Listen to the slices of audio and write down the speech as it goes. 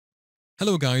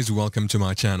Hello guys, welcome to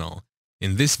my channel.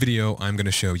 In this video, I'm going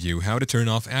to show you how to turn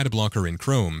off ad blocker in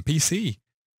Chrome PC.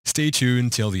 Stay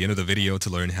tuned till the end of the video to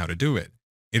learn how to do it.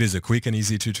 It is a quick and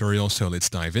easy tutorial, so let's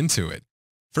dive into it.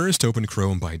 First, open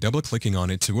Chrome by double-clicking on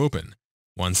it to open.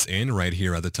 Once in, right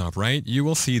here at the top right, you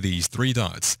will see these three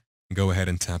dots. Go ahead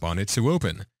and tap on it to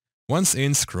open. Once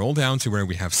in, scroll down to where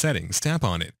we have settings, tap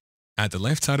on it. At the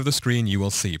left side of the screen, you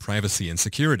will see privacy and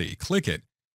security, click it.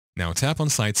 Now tap on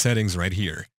site settings right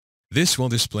here. This will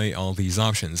display all these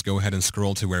options. Go ahead and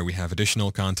scroll to where we have additional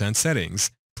content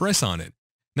settings. Press on it.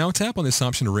 Now tap on this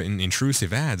option written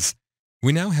intrusive ads.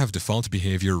 We now have default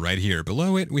behavior right here.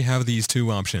 Below it, we have these two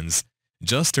options.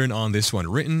 Just turn on this one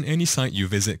written. Any site you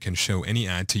visit can show any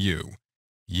ad to you.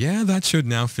 Yeah, that should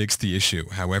now fix the issue.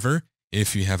 However,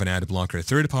 if you have an ad blocker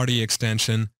third-party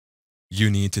extension, you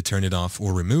need to turn it off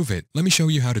or remove it. Let me show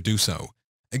you how to do so.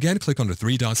 Again, click on the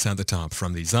three dots at the top.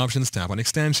 From these options, tap on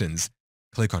Extensions.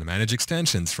 Click on Manage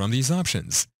Extensions from these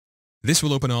options. This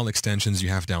will open all extensions you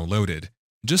have downloaded.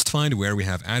 Just find where we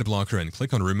have ad blocker and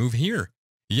click on Remove here.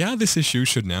 Yeah, this issue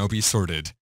should now be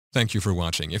sorted. Thank you for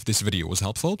watching. If this video was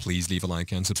helpful, please leave a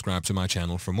like and subscribe to my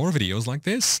channel for more videos like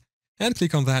this. And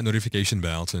click on that notification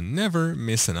bell to never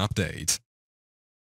miss an update.